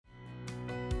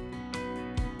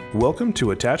Welcome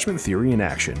to Attachment Theory in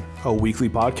Action, a weekly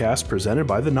podcast presented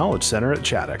by the Knowledge Center at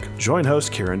Chaddock. Join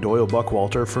host Karen Doyle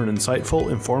Buckwalter for an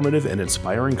insightful, informative, and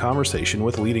inspiring conversation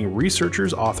with leading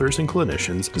researchers, authors, and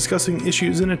clinicians discussing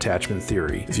issues in attachment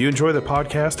theory. If you enjoy the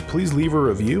podcast, please leave a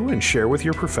review and share with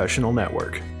your professional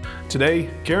network. Today,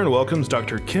 Karen welcomes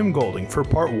Dr. Kim Golding for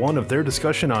part 1 of their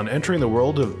discussion on entering the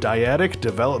world of dyadic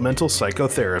developmental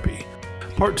psychotherapy.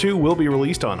 Part 2 will be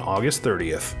released on August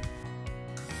 30th.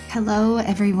 Hello,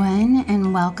 everyone,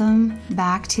 and welcome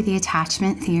back to the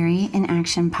Attachment Theory in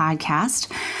Action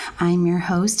podcast. I'm your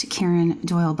host, Karen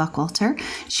Doyle Buckwalter,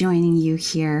 joining you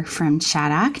here from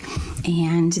Chaddock.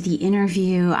 And the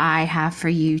interview I have for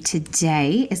you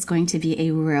today is going to be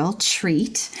a real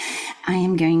treat. I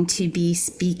am going to be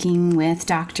speaking with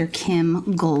Dr.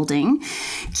 Kim Golding.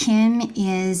 Kim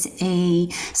is a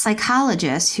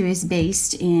psychologist who is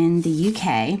based in the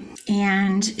UK,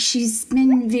 and she's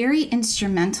been very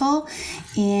instrumental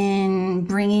in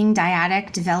bringing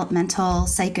dyadic developmental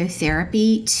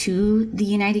psychotherapy to the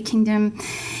United Kingdom.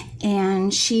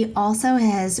 And she also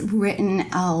has written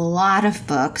a lot of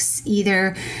books,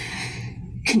 either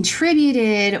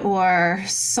contributed or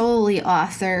solely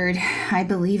authored. I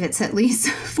believe it's at least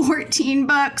 14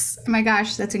 books. Oh my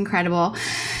gosh, that's incredible.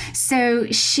 So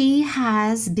she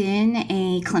has been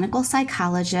a clinical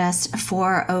psychologist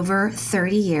for over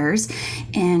 30 years,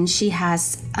 and she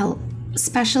has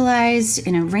specialized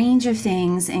in a range of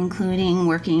things, including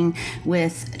working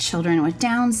with children with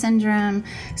Down syndrome,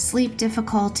 sleep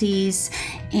difficulties,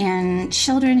 and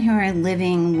children who are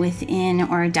living within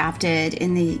or adopted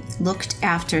in the looked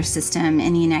after system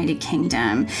in the United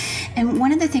Kingdom. And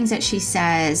one of the things that she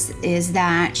says is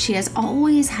that she has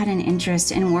always had an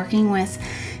interest in working with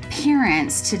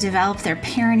parents to develop their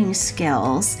parenting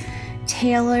skills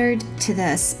tailored to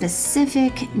the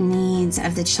specific needs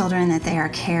of the children that they are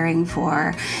caring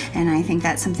for. And I think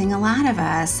that's something a lot of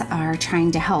us are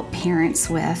trying to help parents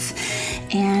with.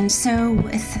 And so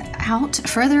without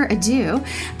further ado,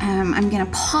 I'm going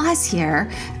to pause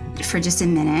here for just a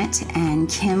minute, and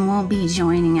Kim will be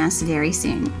joining us very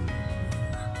soon.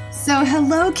 So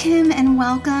hello, Kim, and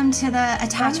welcome to the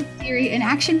Attachment Theory in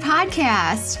Action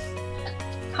podcast.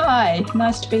 Hi,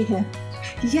 nice to be here.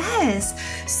 Yes.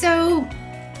 So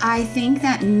I think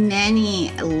that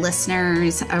many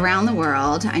listeners around the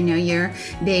world, I know you're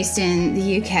based in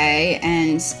the UK,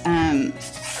 and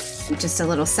just a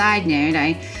little side note,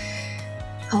 I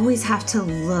always have to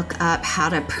look up how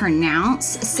to pronounce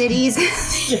cities.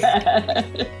 Yeah.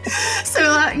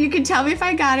 So you can tell me if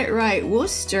I got it right.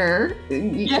 Worcester.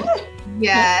 Yeah.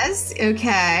 Yes.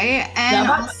 Okay. And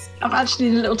I'm actually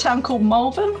in a little town called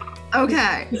Malvern.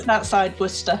 Okay. It's outside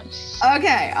Worcester.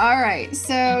 Okay. All right.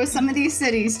 So some of these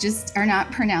cities just are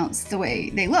not pronounced the way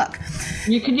they look.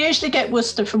 You can usually get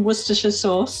Worcester from Worcestershire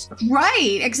sauce.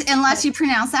 Right. Unless you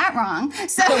pronounce that wrong.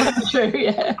 So, True,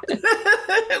 yeah.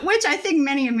 Which I think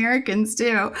many Americans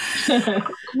do.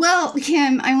 Well,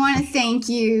 Kim, I want to thank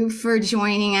you for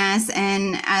joining us.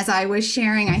 And as I was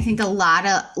sharing, I think a lot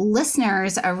of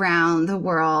listeners around the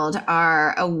world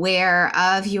are aware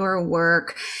of your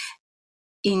work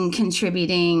in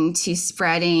contributing to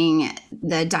spreading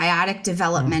the dyadic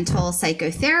developmental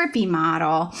psychotherapy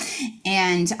model.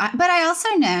 But I also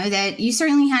know that you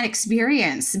certainly had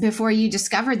experience before you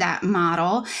discovered that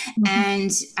model. Mm-hmm.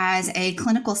 And as a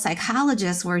clinical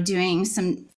psychologist, we're doing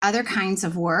some other kinds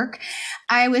of work.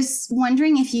 I was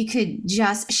wondering if you could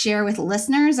just share with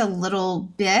listeners a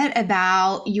little bit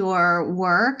about your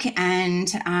work. And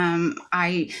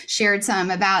I shared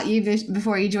some about you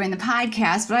before you joined the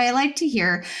podcast, but I like to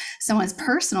hear someone's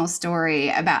personal story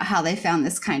about how they found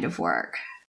this kind of work.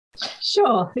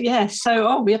 Sure, yes.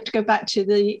 So, we have to go back to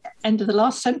the end of the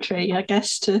last century, I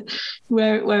guess, to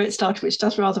where it started, which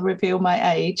does rather reveal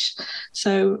my age.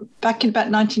 So back in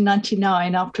about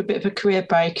 1999, after a bit of a career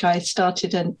break, I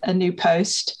started a new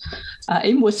post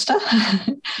in Worcester.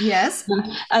 Yes.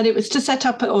 And it was to set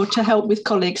up, or to help with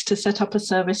colleagues, to set up a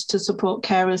service to support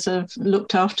carers of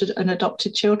looked after and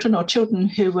adopted children, or children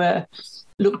who were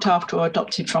looked after or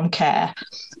adopted from care.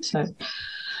 So,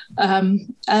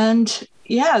 and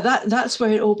yeah, that's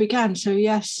where it all began. So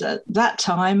yes, at that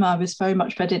time I was very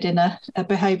much bedded in a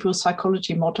behavioural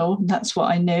psychology model, and that's what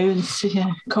I knew, and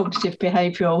cognitive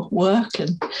behavioural work,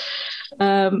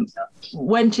 and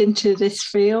went into this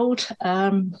field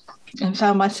and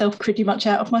found myself pretty much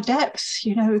out of my depths,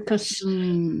 because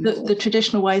the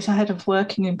traditional ways I had of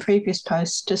working in previous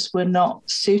posts just were not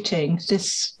suiting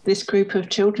this group of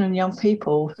children and young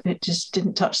people. It just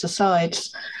didn't touch the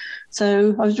sides.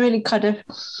 So I was really kind of,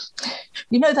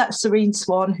 that serene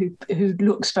swan who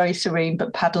looks very serene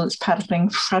but paddling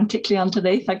frantically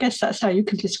underneath. I guess that's how you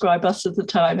can describe us at the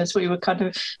time, as we were kind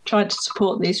of trying to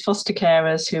support these foster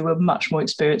carers who were much more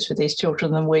experienced with these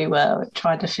children than we were,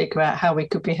 trying to figure out how we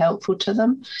could be helpful to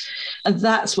them. And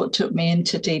that's what took me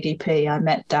into DDP. I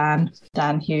met Dan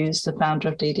Hughes, the founder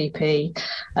of DDP,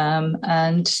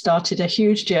 and started a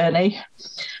huge journey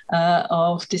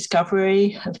of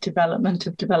discovery, of development,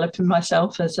 of developing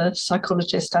myself as a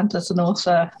psychologist and as an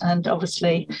author, and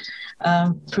obviously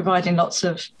providing lots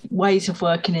of ways of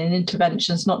working in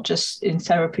interventions, not just in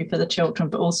therapy for the children,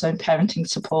 but also in parenting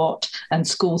support and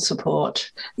school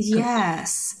support.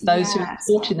 Yes. Those who are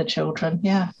supporting the children.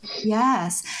 Yeah.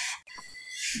 Yes.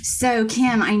 So,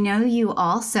 Kim, I know you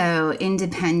also,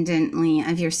 independently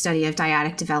of your study of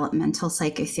dyadic developmental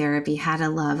psychotherapy, had a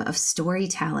love of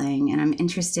storytelling, and I'm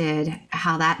interested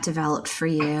how that developed for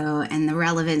you and the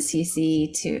relevance you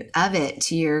see of it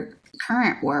to your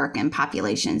current work and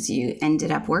populations you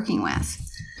ended up working with.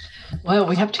 Well,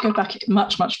 we have to go back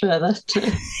much, much further to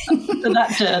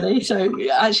that journey. So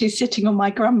actually sitting on my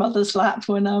grandmother's lap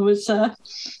when I was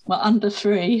under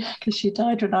 3, because she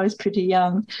died when I was pretty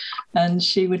young, and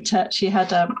she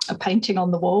had a painting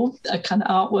on the wall, a kind of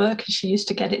artwork, and she used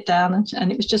to get it down,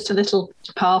 and it was just a little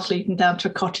path leading down to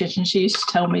a cottage, and she used to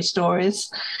tell me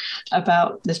stories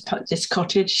about this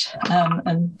cottage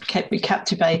and kept me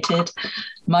captivated.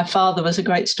 My father was a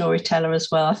great storyteller as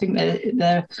well. I think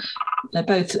they're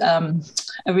both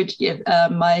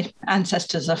my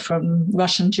ancestors are from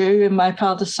Russian Jew in my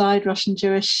father's side, Russian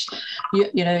Jewish,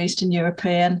 Eastern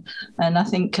European. And I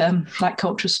think that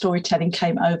culture of storytelling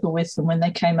came over with them when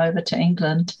they came over to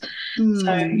England.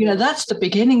 So, that's the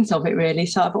beginnings of it, really.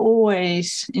 So I've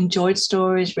always enjoyed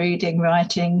stories, reading,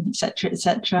 writing, etc.,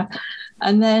 etc.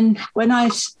 And then when I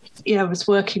was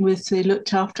working with the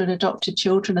looked after and adopted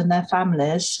children and their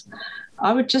families,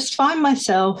 I would just find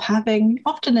myself having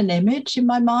often an image in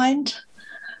my mind.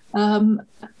 And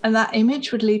that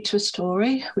image would lead to a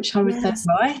story, which I would then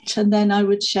write, and then I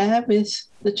would share with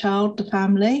the child, the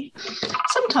family,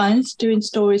 sometimes doing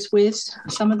stories with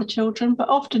some of the children, but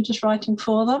often just writing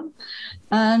for them.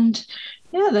 And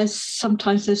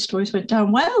sometimes those stories went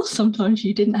down well. Sometimes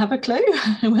you didn't have a clue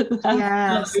whether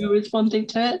you were responding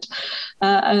to it.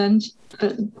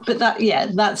 But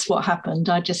that's what happened.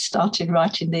 I just started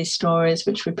writing these stories,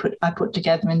 which I put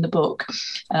together in the book.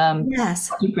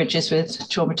 Bridges with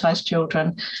Traumatized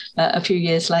Children a few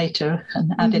years later,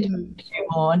 and added a few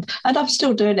more. And I'm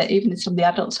still doing it, even in some of the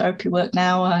adult therapy work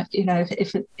now.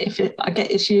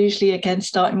 It's usually again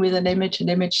starting with an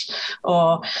image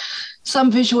or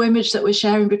some visual image that we're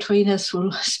sharing between us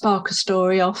will spark a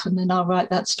story off, and then I'll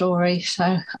write that story.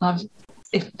 So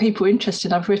if people are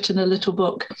interested, I've written a little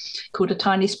book called A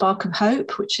Tiny Spark of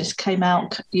Hope, which just came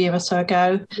out a year or so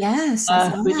ago. Yes, I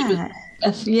saw that.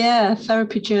 A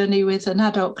therapy journey with an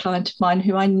adult client of mine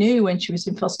who I knew when she was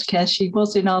in foster care. She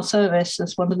was in our service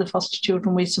as one of the foster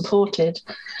children we supported.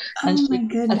 And my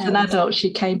goodness. As an adult,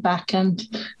 she came back, and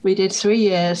we did 3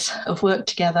 years of work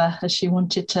together as she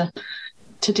wanted to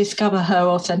discover her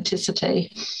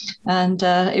authenticity. And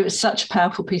it was such a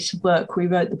powerful piece of work. We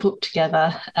wrote the book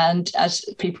together, and as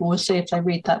people will see if they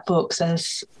read that book,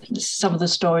 there's some of the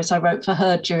stories I wrote for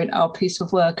her during our piece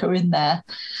of work are in there.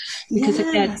 Because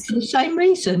again, for the same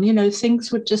reason,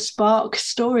 things would just spark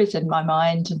stories in my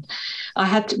mind. And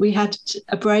we had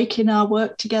a break in our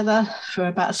work together for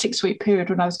about a 6-week period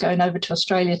when I was going over to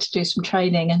Australia to do some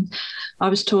training. And I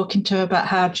was talking to her about,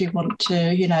 how do you want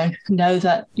to, know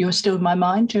that you're still in my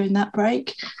mind during that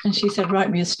break? And she said,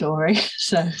 write me a story.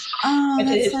 So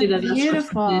that's so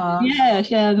beautiful.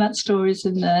 And that story's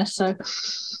in there. So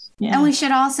yeah. And we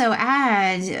should also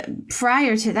add,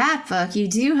 prior to that book, you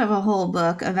do have a whole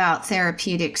book about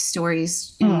therapeutic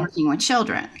stories in working with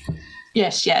children.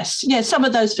 Yes. Some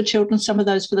of those for children, some of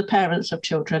those for the parents of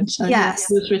children. So it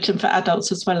was written for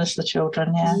adults as well as the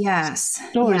children. Yeah. Yes.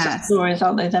 Stories are stories,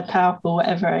 aren't they? They're powerful,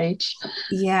 whatever age.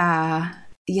 Yeah.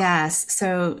 Yes.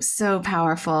 So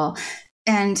powerful.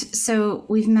 And so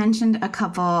we've mentioned a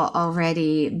couple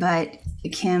already, but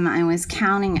Kim, I was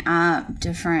counting up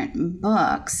different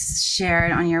books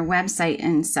shared on your website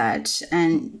and such.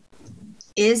 And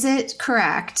is it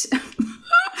correct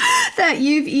that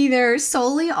you've either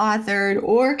solely authored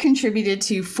or contributed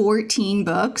to 14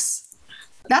 books?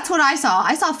 That's what I saw.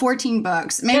 I saw 14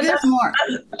 books. Maybe there's more.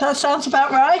 That sounds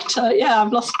about right.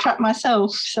 I've lost track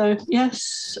myself. So,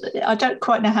 yes, I don't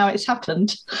quite know how it's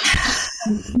happened.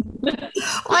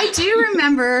 I do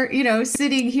remember,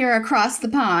 sitting here across the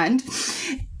pond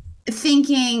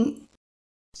thinking,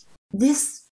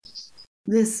 this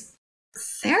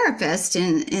therapist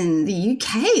in the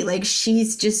UK. Like,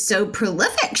 she's just so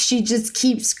prolific. She just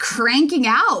keeps cranking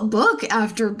out book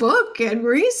after book and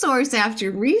resource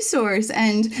after resource.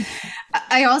 And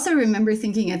I also remember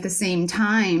thinking at the same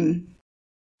time,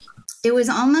 it was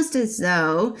almost as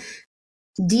though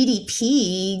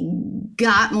DDP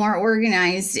got more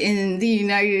organized in the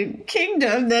United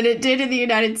Kingdom than it did in the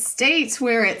United States,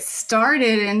 where it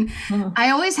started. And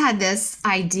I always had this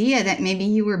idea that maybe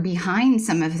you were behind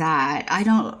some of that. I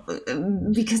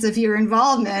don't, because of your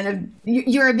involvement, of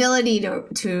your ability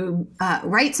to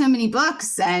write so many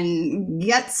books and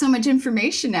get so much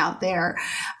information out there.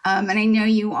 And I know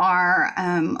you are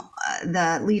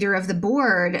the leader of the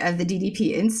board of the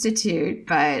DDP Institute,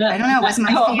 but I don't know. Was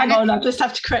my hang on, I just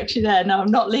have to correct you there. No,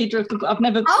 I'm not leader of the. I've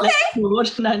never led the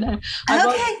board. No.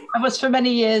 I was for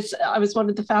many years. I was one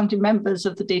of the founding members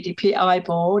of the DDPI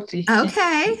board.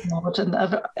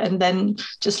 And then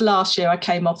just last year I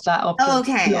came off that.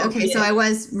 Okay. So I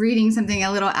was reading something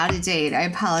a little out of date. I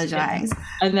apologize.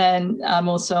 And then I'm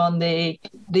also on the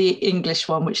English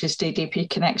one, which is DDP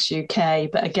Connects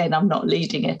UK. But again, I'm not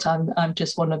leading it. I'm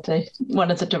just one of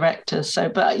the directors. So,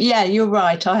 but yeah, you're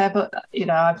right. I have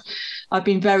I've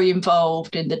been very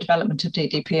involved in the development of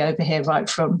DDP over here right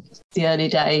from the early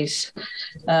days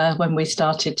when we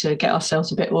started to get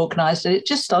ourselves a bit organised. It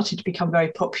just started to become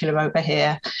very popular over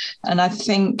here, and I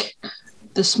think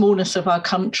the smallness of our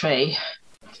country.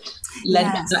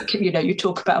 You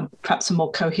talk about perhaps a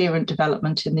more coherent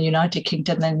development in the United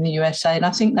Kingdom than in the USA, and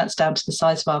I think that's down to the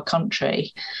size of our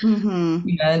country.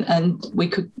 And we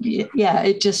could,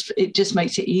 it just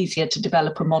makes it easier to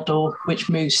develop a model which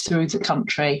moves through the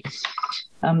country.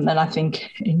 And I think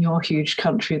in your huge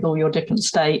country with all your different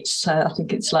states, I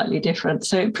think it's slightly different.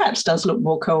 So it perhaps does look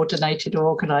more coordinated or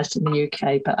organised in the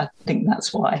UK, but I think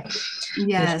that's why.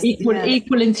 Yes.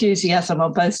 Equal enthusiasm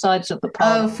on both sides of the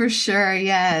pond. Oh, for sure.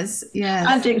 Yes.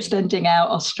 And extending out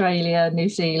Australia, New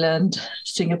Zealand,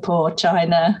 Singapore,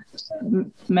 China,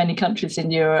 many countries in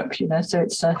Europe, so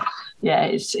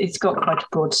it's got quite a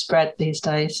broad spread these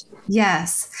days.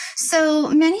 Yes. So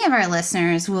many of our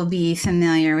listeners will be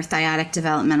familiar with dyadic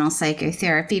developmental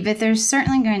psychotherapy, but there's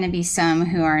certainly going to be some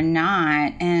who are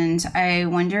not. And I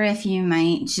wonder if you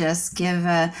might just give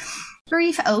a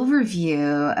brief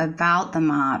overview about the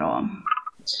model.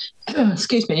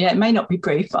 Excuse me. Yeah, it may not be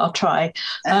brief, but I'll try.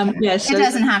 Okay. It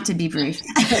doesn't have to be brief.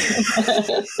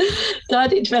 I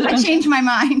changed my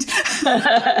mind.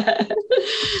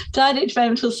 Dyadic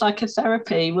developmental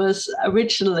psychotherapy was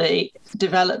originally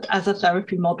developed as a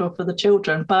therapy model for the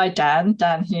children by Dan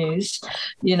Hughes,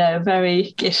 a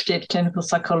very gifted clinical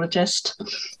psychologist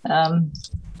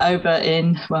over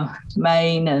in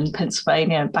Maine and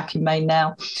Pennsylvania, back in Maine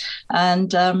now.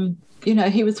 And,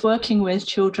 he was working with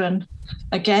children.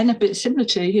 Again, a bit similar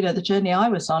to, the journey I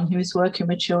was on. He was working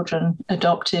with children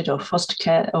adopted or foster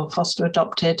care or foster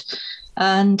adopted,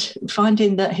 and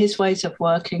finding that his ways of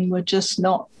working were just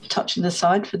not touching the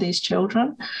side for these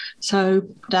children. So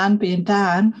Dan, being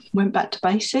Dan, went back to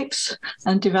basics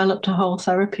and developed a whole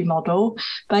therapy model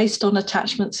based on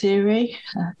attachment theory,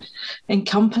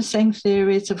 encompassing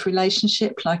theories of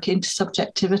relationship like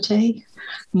intersubjectivity.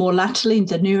 More latterly,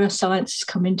 the neuroscience has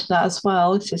come into that as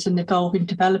well. This is an evolving,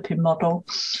 developing model.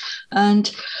 And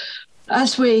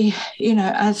as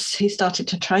as he started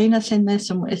to train us in this,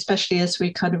 and especially as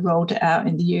we kind of rolled it out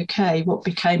in the UK, what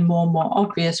became more and more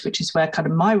obvious, which is where kind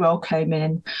of my role came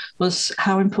in, was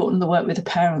how important the work with the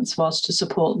parents was to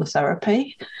support the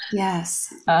therapy.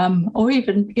 Yes. Or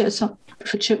even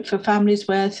for families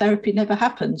where therapy never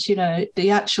happens,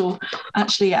 the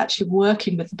actually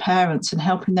working with the parents and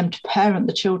helping them to parent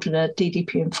the children in a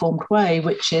DDP informed way,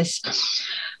 which is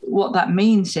what that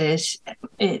means is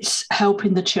it's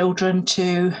helping the children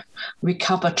to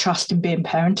recover trust in being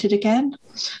parented again,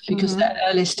 because their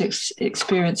earliest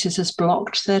experiences has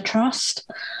blocked their trust.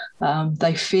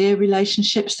 They fear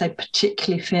relationships. They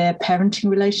particularly fear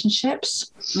parenting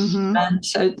relationships. And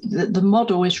so the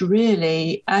model is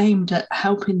really aimed at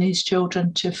helping these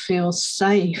children to feel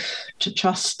safe, to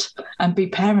trust and be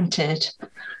parented.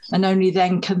 And only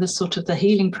then can the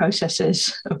healing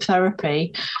processes of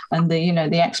therapy and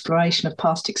the exploration of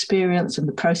past experience and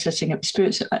the processing of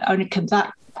experience,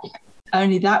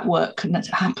 only that work can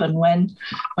happen when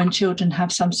children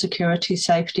have some security,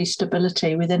 safety,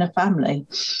 stability within a family.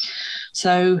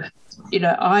 So,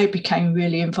 I became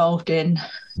really involved in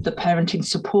the parenting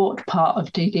support part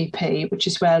of DDP, which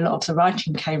is where a lot of the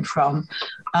writing came from.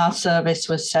 Our service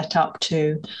was set up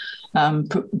to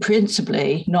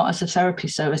principally not as a therapy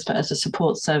service, but as a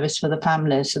support service for the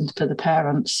families and for the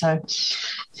parents. So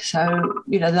So,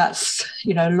 that's,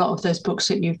 a lot of those books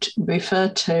that you've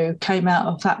referred to came out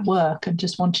of that work and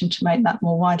just wanting to make that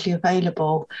more widely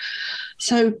available.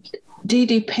 So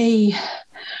DDP,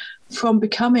 from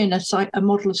becoming a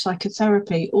model of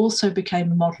psychotherapy, also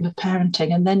became a model of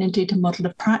parenting, and then indeed a model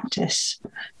of practice.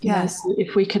 Yes.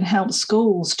 If we can help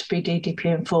schools to be DDP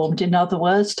informed, in other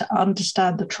words, to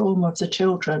understand the trauma of the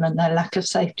children and their lack of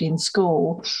safety in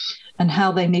school and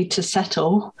how they need to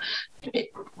settle,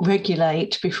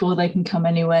 regulate before they can come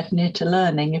anywhere near to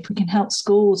learning, if we can help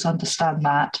schools understand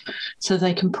that so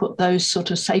they can put those sort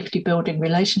of safety building,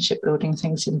 relationship building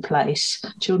things in place,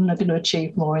 children are going to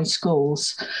achieve more in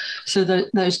schools. So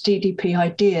those DDP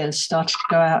ideas started to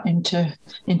go out into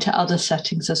other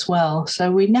settings as well.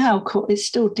 So we now call it's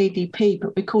still DDP,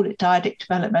 but we call it dyadic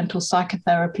developmental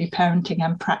psychotherapy, parenting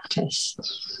and practice.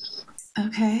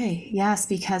 Okay. Yes,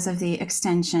 because of the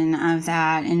extension of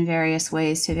that in various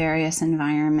ways to various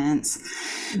environments.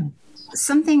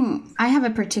 Something I have a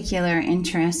particular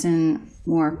interest in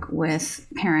work with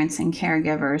parents and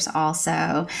caregivers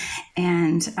also.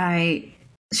 And I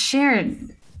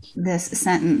shared this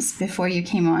sentence before you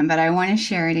came on, but I want to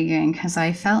share it again because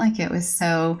I felt like it was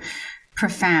so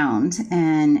profound.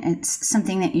 And it's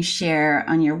something that you share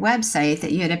on your website,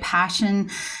 that you had a passion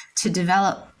to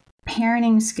develop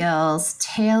parenting skills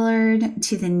tailored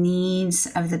to the needs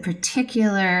of the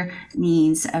particular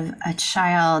needs of a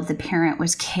child the parent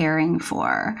was caring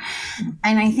for.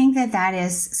 And I think that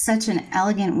is such an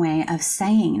elegant way of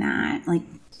saying that, like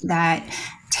that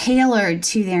tailored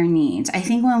to their needs. I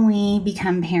think when we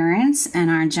become parents and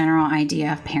our general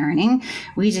idea of parenting,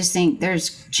 we just think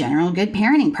there's general good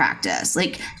parenting practice.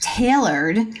 Like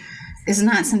tailored is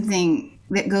not something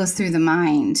that goes through the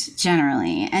mind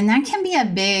generally. And that can be a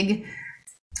big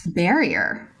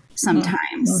barrier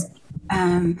sometimes.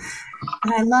 But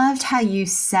I loved how you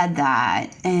said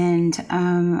that. And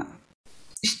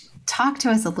talk to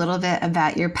us a little bit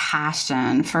about your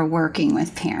passion for working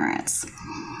with parents.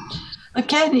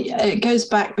 Again, it goes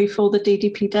back before the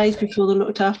DDP days, before the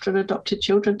looked after and adopted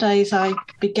children days. I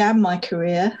began my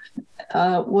career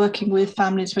working with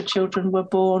families where children were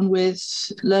born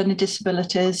with learning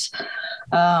disabilities,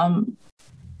 and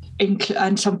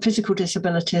some physical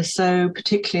disabilities. So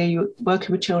particularly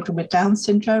working with children with Down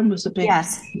syndrome was a big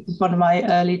one of my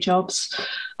early jobs,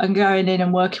 and going in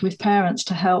and working with parents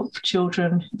to help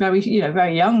children very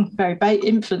young, very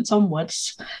infants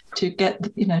onwards, to get,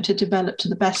 to develop to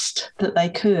the best that they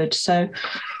could. So,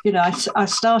 I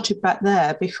started back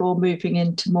there before moving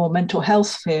into more mental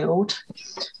health field,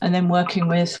 and then working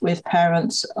with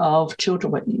parents of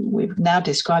children we've now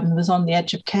described them as on the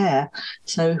edge of care.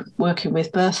 So working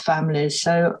with birth families.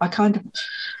 So I kind of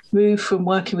moved from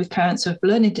working with parents of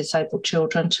learning disabled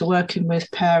children to working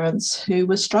with parents who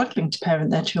were struggling to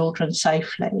parent their children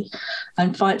safely,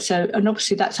 and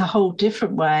obviously that's a whole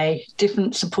different way,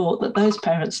 different support that those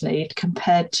parents need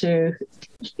compared to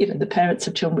the parents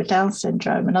of children with Down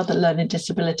syndrome and other learning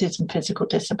disabilities and physical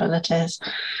disabilities.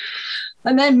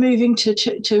 And then moving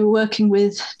to working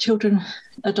with children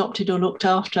adopted or looked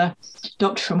after,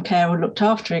 adopted from care or looked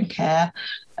after in care,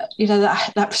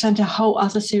 that presented a whole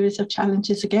other series of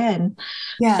challenges again.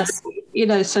 Yes.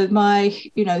 So my,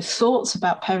 thoughts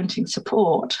about parenting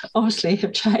support obviously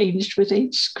have changed with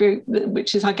each group,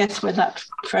 which is, I guess, where that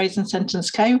phrase and sentence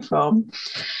came from.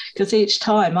 Because each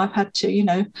time I've had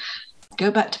to, go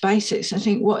back to basics and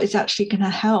think what is actually going to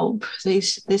help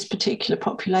this particular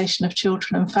population of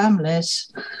children and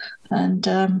families. And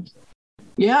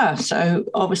so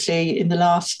obviously in the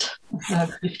last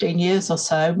 15 years or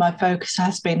so, my focus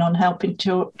has been on helping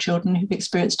children who've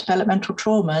experienced developmental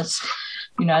traumas.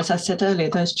 As I said earlier,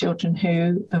 those children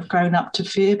who have grown up to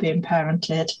fear being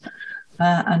parented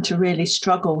and to really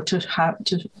struggle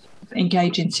to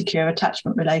engage in secure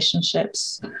attachment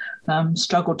relationships,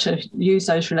 struggle to use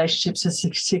those relationships as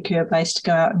a secure base to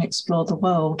go out and explore the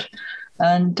world,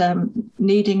 and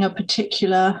needing a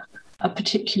particular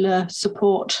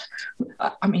support.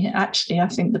 I mean, actually, I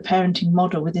think the parenting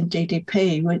model within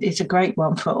DDP is a great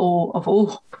one for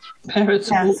all parents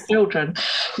of all children.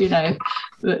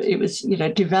 It was,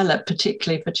 developed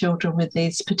particularly for children with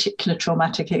these particular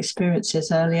traumatic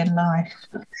experiences early in life.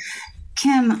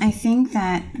 Kim, I think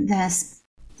that this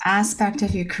aspect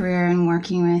of your career in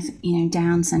working with,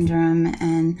 Down syndrome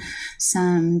and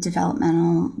some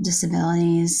developmental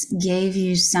disabilities gave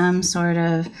you some sort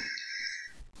of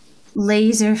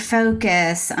laser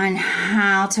focus on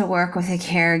how to work with a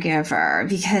caregiver,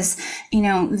 because,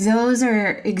 those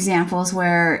are examples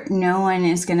where no one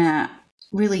is going to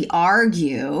really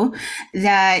argue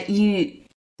that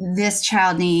this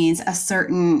child needs a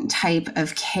certain type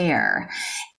of care.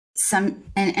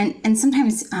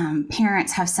 sometimes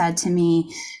parents have said to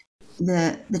me,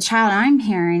 the child I'm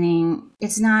parenting,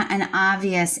 it's not an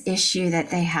obvious issue that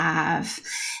they have.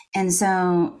 And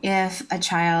so if a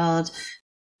child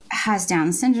has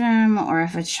Down syndrome, or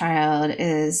if a child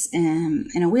is in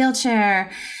a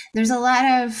wheelchair, there's a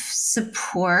lot of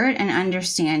support and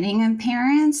understanding of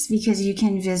parents because you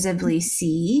can visibly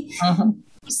see. Uh-huh.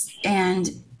 And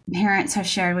parents have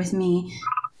shared with me,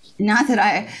 not that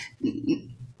I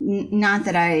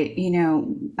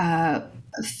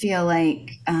feel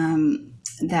like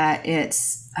that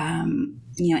it's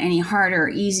any harder or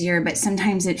easier, but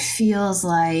sometimes it feels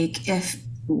like if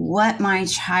what my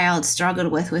child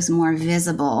struggled with was more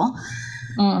visible,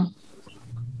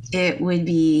 it would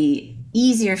be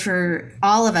easier for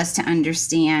all of us to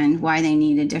understand why they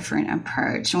need a different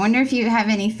approach. I wonder if you have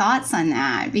any thoughts on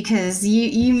that, because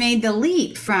you made the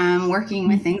leap from working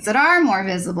with things that are more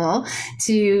visible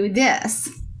to this.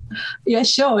 Yeah,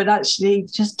 sure. And actually,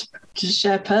 just to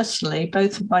share personally,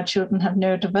 both of my children have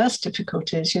neurodiverse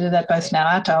difficulties. They're both now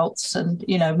adults, and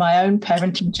my own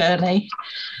parenting journey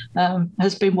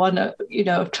has been one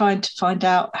of trying to find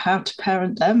out how to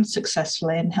parent them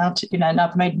successfully, and how to and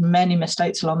I've made many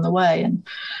mistakes along the way. And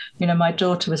my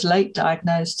daughter was late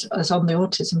diagnosed as on the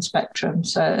autism spectrum,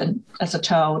 so as a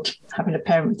child, having a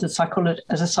parent with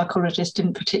as a psychologist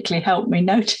didn't particularly help me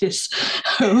notice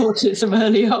her autism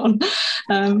early on.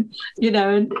 And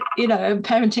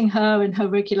parenting her and her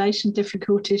regulation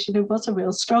difficulties, was a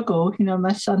real struggle.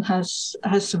 My son has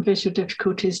some visual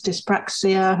difficulties,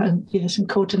 dyspraxia, and some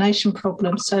coordination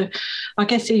problems. So I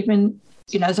guess even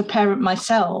as a parent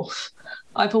myself,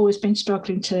 I've always been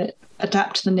struggling to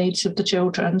adapt to the needs of the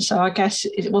children. So I guess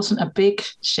it wasn't a big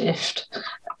shift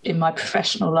in my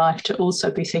professional life to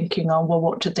also be thinking on, well,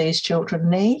 what do these children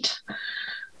need?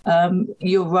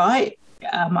 You're right.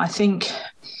 I think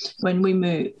when we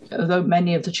move, although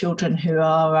many of the children who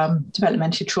are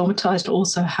developmentally traumatized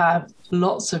also have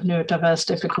lots of neurodiverse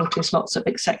difficulties, lots of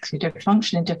executive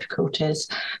functioning difficulties,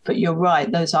 but you're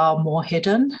right, those are more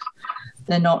hidden.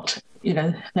 They're not in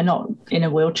a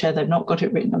wheelchair, they've not got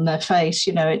it written on their face,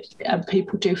 and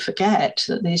people do forget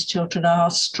that these children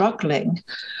are struggling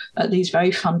at these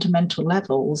very fundamental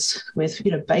levels with,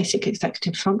 basic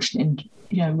executive functioning,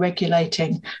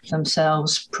 regulating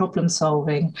themselves, problem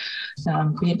solving,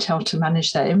 being able to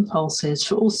manage their impulses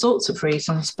for all sorts of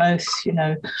reasons, both,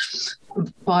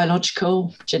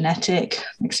 biological, genetic,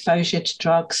 exposure to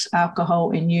drugs,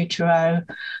 alcohol in utero,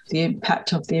 the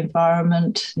impact of the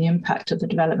environment, the impact of the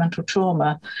developmental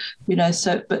trauma,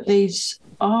 but these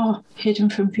are hidden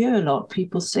from view a lot.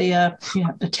 People see a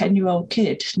 10-year-old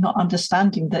kid not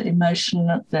understanding that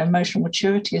their emotional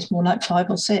maturity is more like 5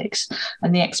 or 6,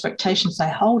 and the expectations they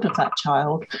hold of that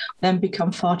child then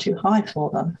become far too high for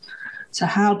them. So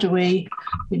how do we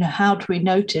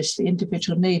notice the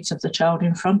individual needs of the child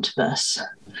in front of us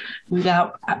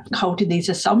without holding these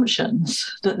assumptions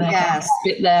that they're going to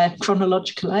fit their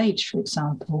chronological age, for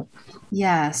example?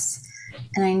 Yes.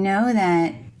 And I know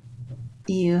that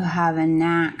you have a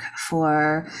knack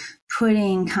for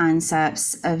putting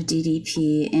concepts of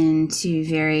DDP into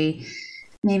very,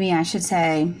 maybe I should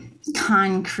say,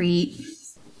 concrete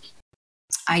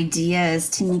ideas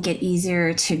to make it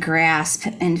easier to grasp.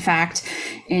 In fact,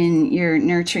 in your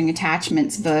Nurturing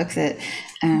Attachments book that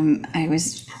I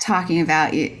was talking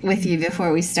about with you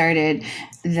before we started,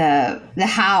 the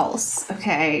house,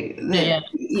 okay?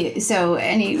 So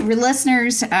any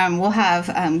listeners, we'll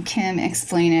have Kim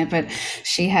explain it, but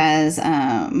she has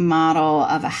a model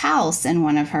of a house in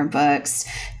one of her books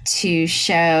to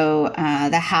show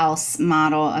the house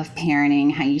model of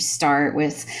parenting, how you start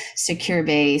with secure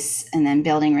base and then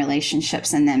building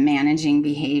relationships and then managing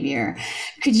behavior.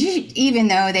 Could you, even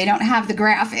though they don't have the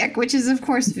graphic, which is of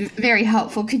course very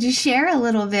helpful, could you share a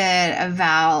little bit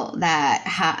about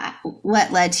that,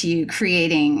 what led to you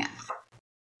creating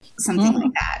something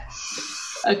like that?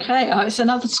 Okay, it's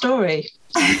another story.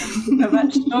 Go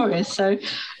back to stories. So,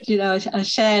 I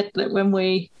shared that when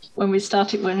we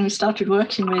started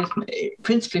working with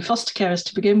principally foster carers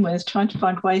to begin with, trying to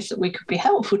find ways that we could be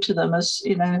helpful to them. As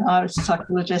I was a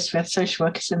psychologist, we had social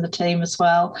workers in the team as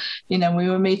well. We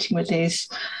were meeting with these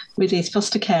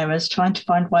foster carers, trying to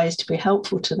find ways to be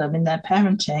helpful to them in their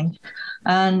parenting.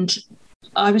 And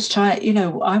I was trying,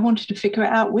 I wanted to figure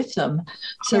it out with them.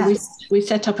 So yes. we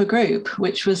set up a group,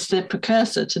 which was the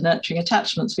precursor to Nurturing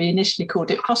Attachments. We initially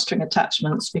called it Fostering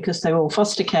Attachments because they were all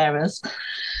foster carers.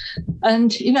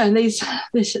 And,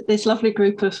 this lovely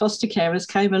group of foster carers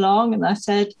came along, and I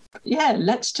said, yeah,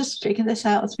 let's just figure this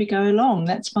out as we go along.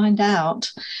 Let's find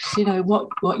out,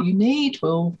 what you need.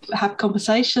 We'll have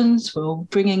conversations. We'll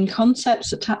bring in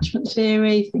concepts, attachment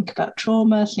theory, think about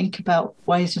trauma, think about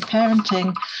ways of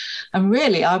parenting. And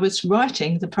really, I was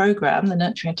writing the program,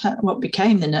 what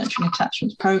became the Nurturing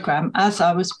Attachments program, as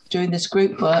I was doing this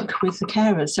group work with the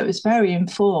carers. So it was very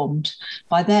informed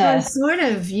by their sort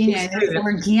of, this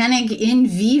organic in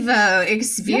vivo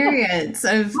experience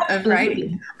of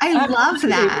writing. I love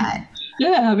that.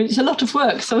 Yeah, I mean, it's a lot of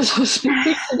work. So I was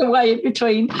picking away in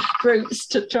between groups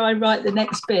to try and write the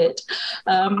next bit.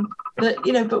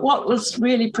 But what was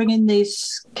really bringing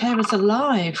these carers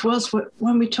alive was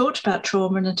when we talked about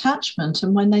trauma and attachment,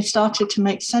 and when they started to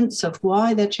make sense of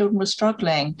why their children were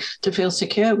struggling to feel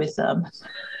secure with them.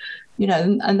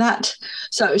 And that,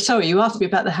 so sorry, you asked me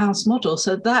about the house model.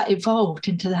 So that evolved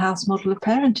into the house model of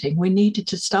parenting. We needed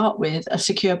to start with a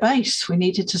secure base. We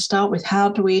needed to start with, how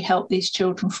do we help these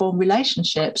children form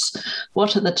relationships?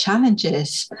 What are the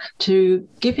challenges to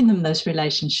giving them those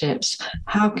relationships?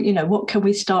 What can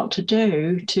we start to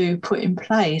do to put in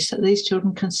place that these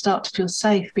children can start to feel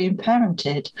safe being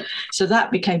parented? So that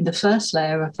became the first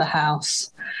layer of the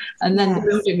house. And then the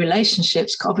building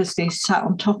relationships obviously sat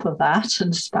on top of that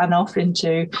and span off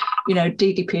into,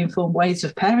 DDP-informed ways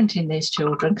of parenting these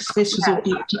children, because this was all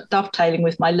dovetailing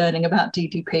with my learning about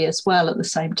DDP as well at the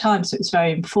same time. So it was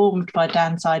very informed by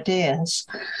Dan's ideas.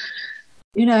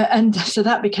 And so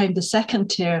that became the second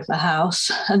tier of the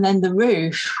house. And then the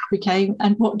roof became,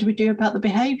 and what do we do about the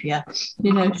behaviour?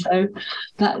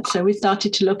 So we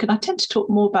started to look, and I tend to talk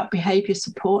more about behaviour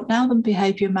support now than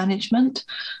behaviour management.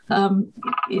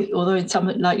 Although in some,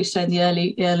 like you say, in the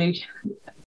early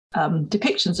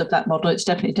depictions of that model, it's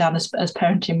definitely down as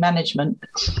parenting management.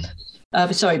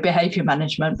 Behaviour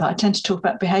management, but I tend to talk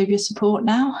about behaviour support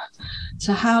now.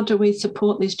 So how do we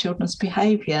support these children's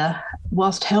behaviour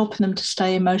whilst helping them to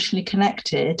stay emotionally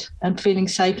connected and feeling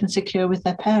safe and secure with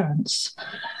their parents?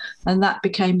 And that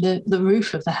became the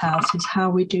roof of the house, is how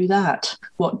we do that.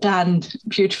 What Dan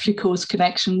beautifully calls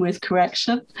connection with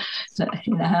correction. So,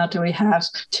 how do we have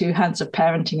two hands of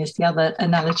parenting is the other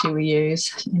analogy we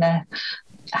use.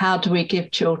 How do we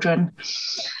give children,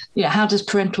 how does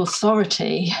parental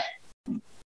authority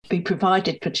be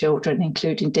provided for children,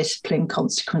 including discipline,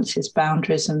 consequences,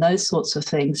 boundaries, and those sorts of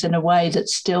things, in a way that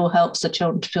still helps the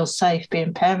children to feel safe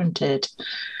being parented?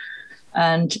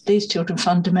 And these children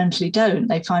fundamentally don't.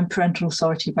 They find parental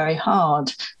authority very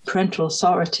hard. Parental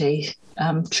authority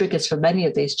triggers for many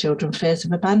of these children fears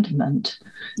of abandonment.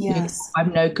 Yes.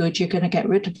 I'm no good, you're going to get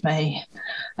rid of me.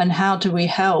 And how do we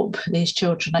help these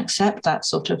children accept that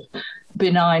sort of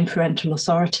benign parental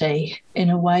authority in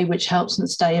a way which helps them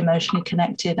stay emotionally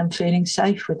connected and feeling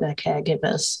safe with their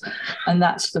caregivers? And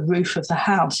that's the roof of the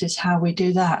house, is how we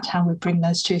do that, how we bring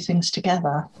those two things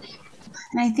together.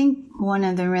 And I think one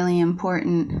of the really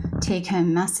important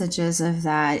take-home messages of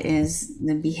that is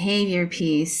the behavior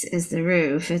piece is the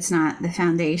roof. It's not the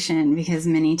foundation, because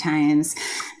many times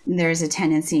there's a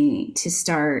tendency to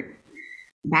start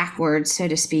backwards, so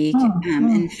to speak,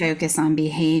 and focus on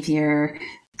behavior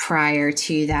prior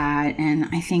to that. And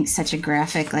I think such a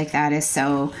graphic like that is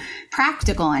so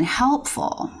practical and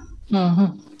helpful.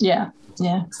 Mm-hmm. Yeah.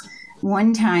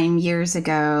 One time years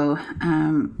ago,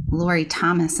 Lori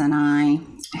Thomas and I,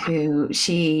 who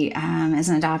she is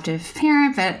an adoptive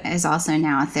parent, but is also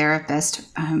now a therapist,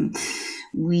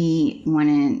 we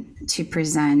wanted to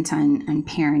present on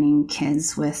parenting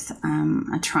kids with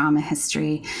a trauma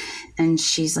history. And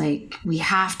she's like, we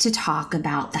have to talk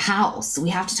about the house. We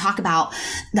have to talk about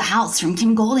the house from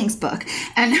Kim Golding's book.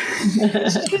 And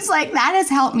she's like, that has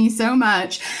helped me so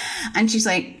much. And she's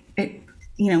like,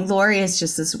 Lori is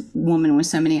just this woman with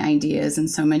so many ideas and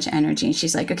so much energy. And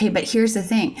she's like, okay, but here's the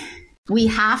thing. We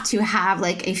have to have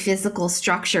like a physical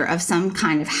structure of some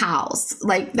kind of house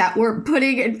like that we're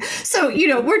putting in. So,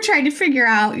 we're trying to figure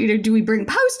out, do we bring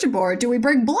poster board? Do we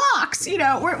bring blocks?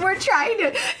 We're trying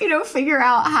to, figure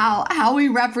out how we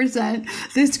represent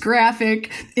this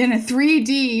graphic in a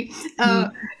 3D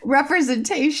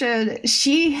representation.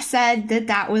 She said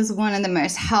that was one of the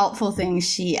most helpful things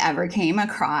she ever came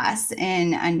across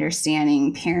in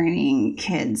understanding parenting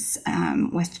kids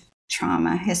with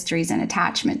trauma histories and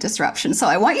attachment disruption. So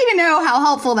I want you to know how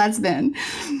helpful that's been.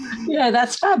 Yeah,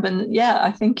 that's fab. And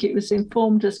I think it was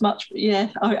informed as much.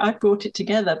 I brought it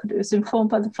together, but it was informed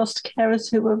by the foster carers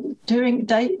who were doing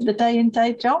the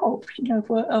day-in-day job,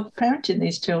 of parenting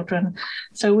these children.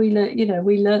 So we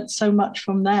learned so much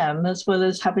from them, as well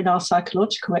as having our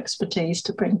psychological expertise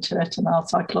to bring to it and our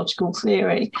psychological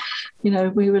theory.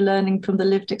 We were learning from the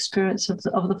lived experience of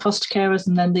the foster carers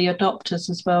and then the adopters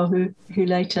as well, who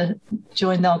later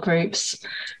joined our groups.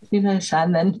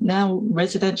 And then now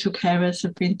residential carers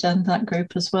have been done that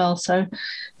group as well. So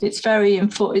it's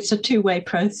it's a two-way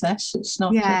process. It's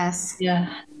not. Yes.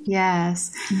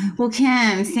 Yes. Well,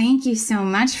 Kim, thank you so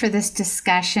much for this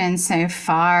discussion so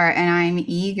far, and I'm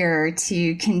eager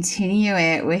to continue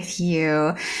it with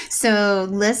you. So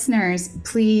listeners,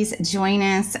 please join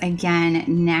us again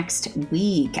next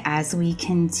week as we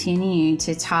continue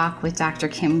to talk with Dr.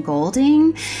 Kim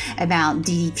Golding about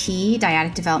DDP,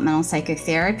 dyadic developmental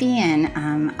psychotherapy,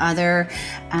 and other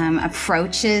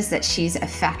approaches that she's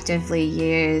effectively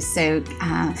used. So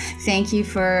thank you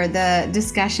for the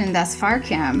discussion thus far,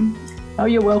 Kim. Oh,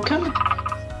 you're welcome.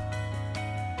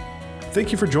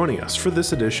 Thank you for joining us for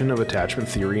this edition of Attachment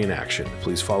Theory in Action.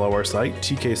 Please follow our site,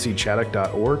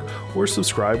 tkcchaddock.org, or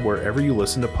subscribe wherever you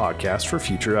listen to podcasts for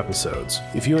future episodes.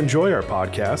 If you enjoy our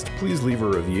podcast, please leave a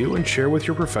review and share with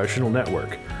your professional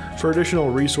network. For additional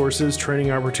resources,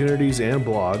 training opportunities, and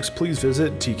blogs, please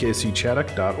visit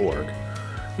tkcchaddock.org.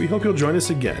 We hope you'll join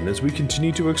us again as we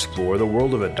continue to explore the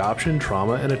world of adoption,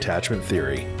 trauma, and attachment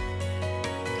theory.